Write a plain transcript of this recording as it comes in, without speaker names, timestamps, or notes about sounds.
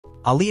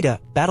Alita,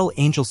 Battle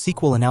Angel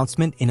sequel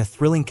announcement. In a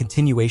thrilling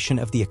continuation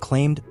of the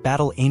acclaimed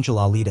Battle Angel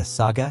Alita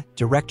saga,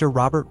 director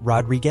Robert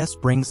Rodriguez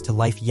brings to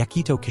life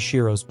Yukito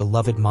Kishiro's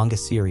beloved manga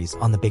series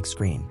on the big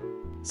screen.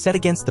 Set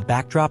against the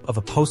backdrop of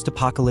a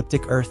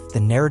post-apocalyptic Earth, the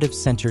narrative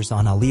centers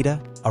on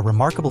Alita, a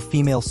remarkable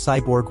female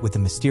cyborg with a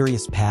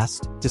mysterious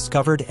past,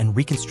 discovered and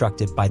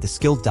reconstructed by the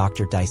skilled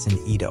Dr. Dyson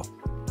Ito.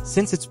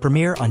 Since its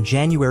premiere on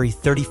January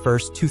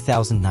 31,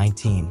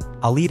 2019,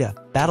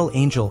 Alita, Battle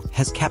Angel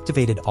has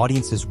captivated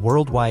audiences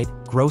worldwide,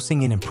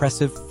 grossing an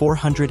impressive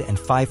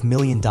 $405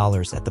 million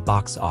at the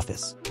box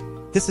office.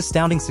 This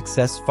astounding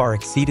success far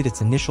exceeded its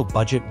initial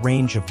budget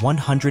range of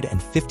 $150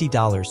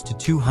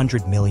 to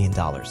 $200 million.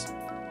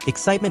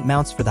 Excitement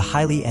mounts for the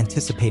highly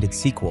anticipated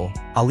sequel,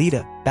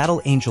 Alita,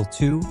 Battle Angel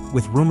 2,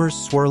 with rumors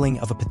swirling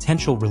of a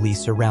potential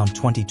release around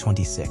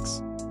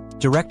 2026.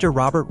 Director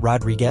Robert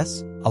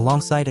Rodriguez,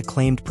 alongside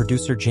acclaimed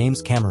producer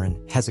James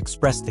Cameron, has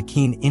expressed a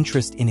keen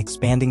interest in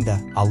expanding the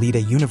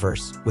Alita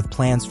universe, with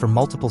plans for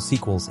multiple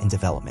sequels in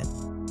development.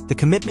 The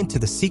commitment to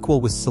the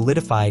sequel was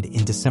solidified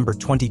in December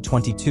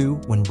 2022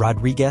 when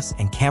Rodriguez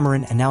and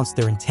Cameron announced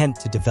their intent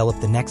to develop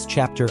the next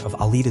chapter of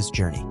Alita's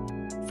journey.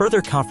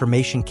 Further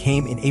confirmation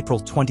came in April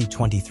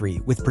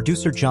 2023, with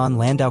producer John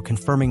Landau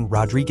confirming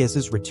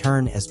Rodriguez's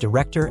return as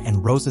director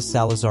and Rosa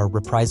Salazar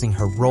reprising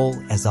her role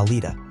as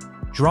Alita.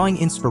 Drawing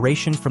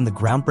inspiration from the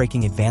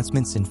groundbreaking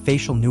advancements in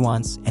facial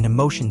nuance and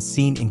emotion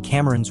seen in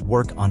Cameron's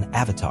work on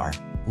Avatar,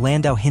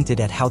 Landau hinted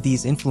at how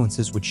these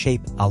influences would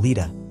shape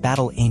Alita,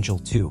 Battle Angel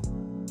 2.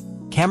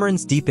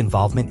 Cameron's deep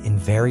involvement in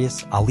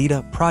various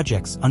Alita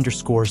projects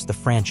underscores the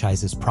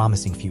franchise's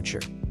promising future.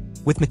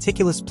 With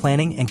meticulous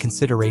planning and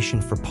consideration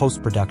for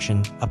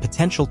post-production, a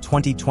potential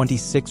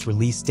 2026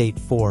 release date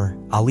for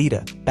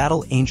Alita,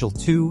 Battle Angel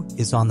 2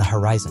 is on the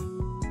horizon.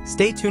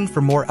 Stay tuned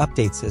for more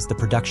updates as the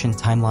production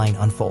timeline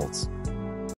unfolds.